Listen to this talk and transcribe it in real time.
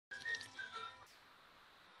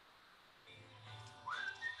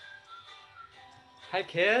Hi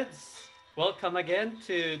kids! Welcome again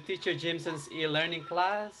to Teacher Jimson's e-learning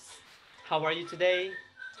class. How are you today?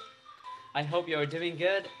 I hope you are doing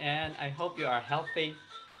good and I hope you are healthy.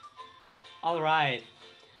 All right,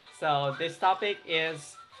 so this topic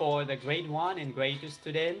is for the grade 1 and grade 2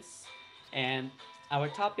 students, and our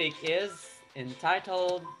topic is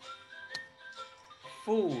entitled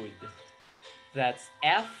Food. That's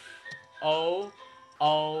Food.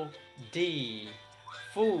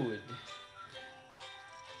 Food.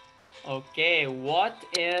 Okay, what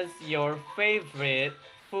is your favorite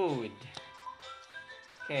food?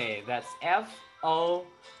 Okay, that's Food.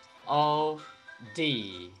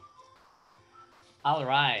 All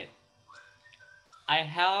right. I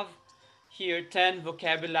have here 10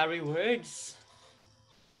 vocabulary words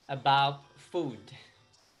about food.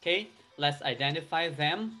 Okay, let's identify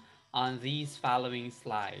them on these following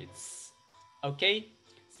slides. Okay,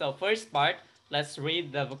 so first part, let's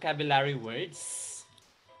read the vocabulary words,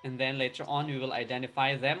 and then later on we will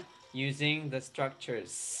identify them using the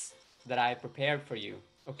structures that I prepared for you.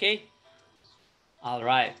 Okay, all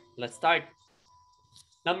right, let's start.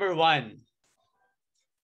 Number one,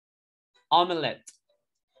 omelette.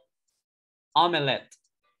 Omelette.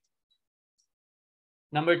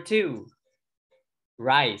 Number two,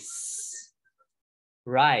 rice.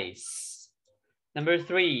 Rice. Number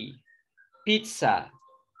three, pizza.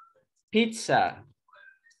 Pizza.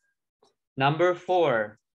 Number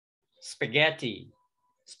four, spaghetti.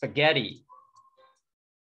 Spaghetti.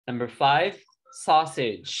 Number five,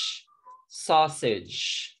 sausage.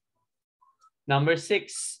 Sausage. Number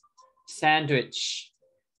six, sandwich.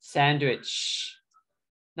 Sandwich.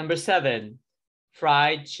 Number seven,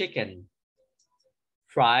 fried chicken.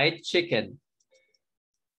 Fried chicken.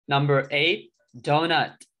 Number eight,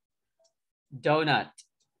 donut. Donut.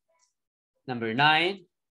 Number nine,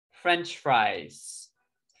 French fries.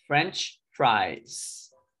 French fries.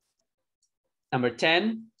 Number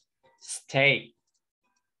 10, steak.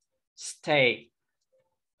 Steak.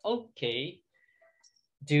 Okay.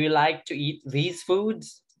 Do you like to eat these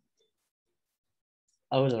foods?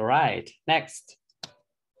 All right. Next.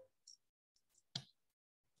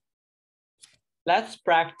 Let's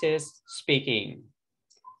practice speaking.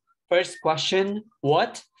 First question,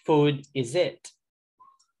 what food is it?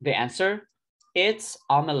 The answer, it's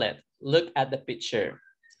omelette. Look at the picture.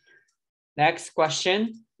 Next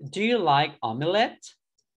question, do you like omelette?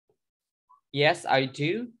 Yes, I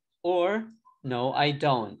do, or no, I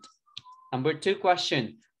don't. Number two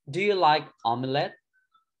question, do you like omelette?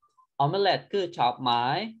 Omelette คือชอบไหม?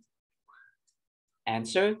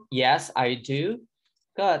 Answer, yes, I do.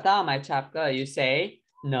 ก็ถ้าไม่ชอบ you say,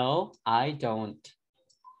 no, I don't.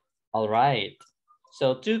 All right. So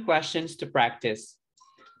 2 questions to practice.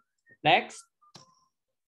 Next.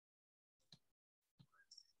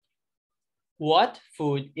 What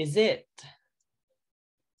food is it?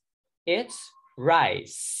 It's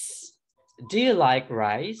rice. Do you like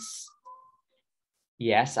rice?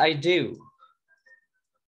 Yes, I do.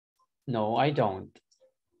 No, I don't.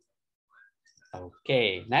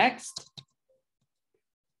 Okay, next.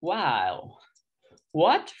 Wow.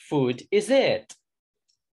 What food is it?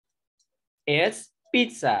 It's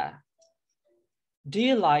pizza. Do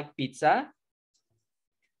you like pizza?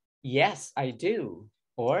 Yes, I do.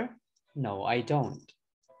 Or no, I don't.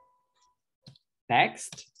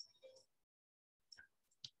 Next.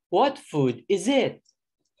 What food is it?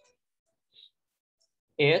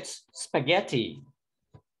 It's spaghetti.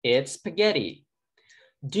 It's spaghetti.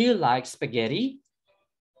 Do you like spaghetti?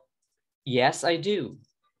 Yes, I do.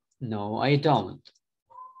 No, I don't.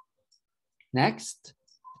 Next.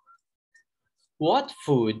 What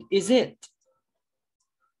food is it?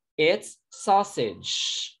 It's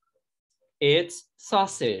sausage. It's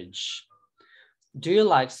sausage. Do you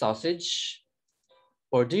like sausage?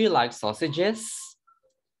 Or do you like sausages?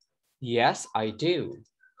 Yes, I do.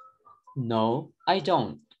 No, I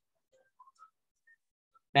don't.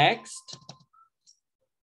 Next.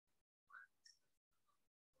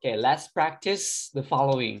 Okay, let's practice the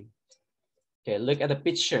following. Okay, look at the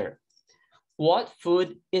picture. What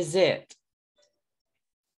food is it?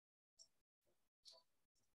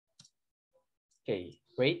 Okay,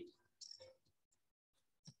 great.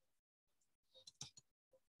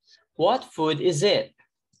 What food is it?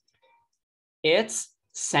 It's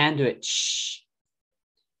sandwich.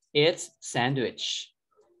 It's sandwich.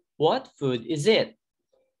 What food is it?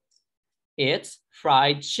 It's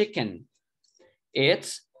fried chicken.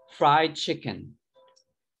 It's fried chicken.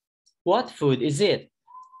 What food is it?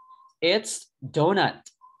 It's donut.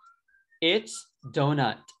 It's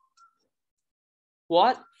donut.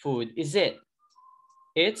 What food is it?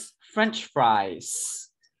 It's French fries.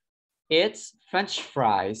 It's French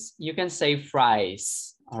fries. You can say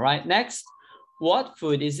fries. All right, next. What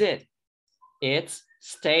food is it? It's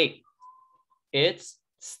steak. It's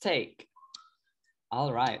steak.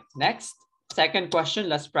 All right, next. Second question,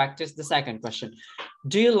 let's practice the second question.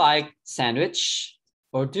 Do you like sandwich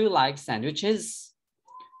or do you like sandwiches?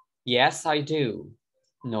 Yes, I do.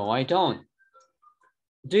 No, I don't.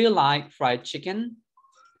 Do you like fried chicken?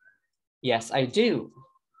 Yes, I do.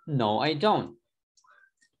 No, I don't.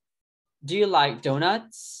 Do you like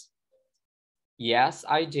donuts? Yes,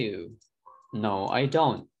 I do. No, I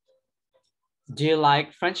don't. Do you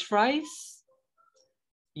like French fries?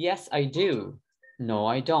 Yes, I do. No,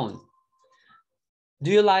 I don't.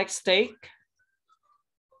 Do you like steak?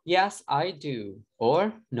 Yes, I do.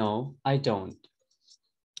 Or no, I don't.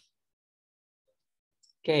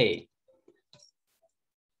 Okay.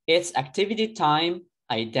 It's activity time.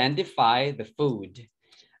 Identify the food.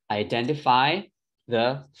 Identify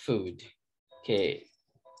the food. Okay.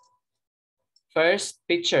 First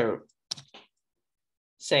picture.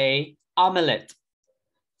 Say omelette.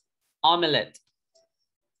 Omelette.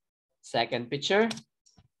 Second picture.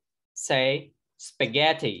 Say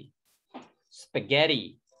spaghetti.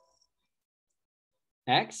 Spaghetti.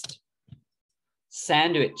 Next.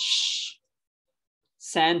 Sandwich.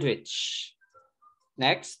 Sandwich.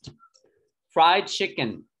 Next. Fried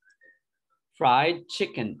chicken. Fried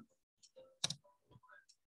chicken.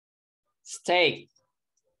 Steak.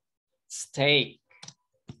 Steak.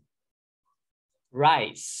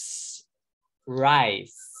 Rice.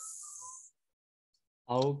 Rice.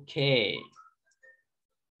 Okay.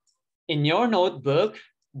 In your notebook,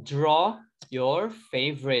 draw your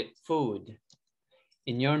favorite food.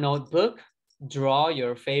 In your notebook, draw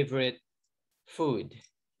your favorite food.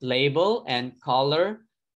 Label and color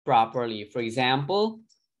properly. For example,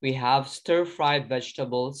 we have stir-fried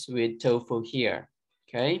vegetables with tofu here.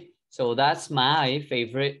 Okay, so that's my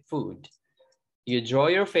favorite food. You draw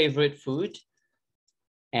your favorite food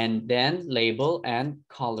and then label and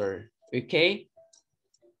color. Okay,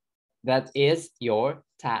 that is your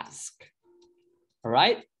task. All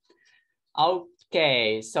right.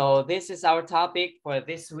 Okay, so this is our topic for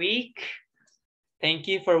this week. Thank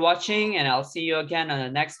you for watching and I'll see you again on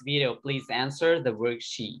the next video. Please answer the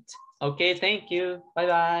worksheet. Okay, thank you.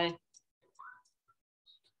 Bye-bye.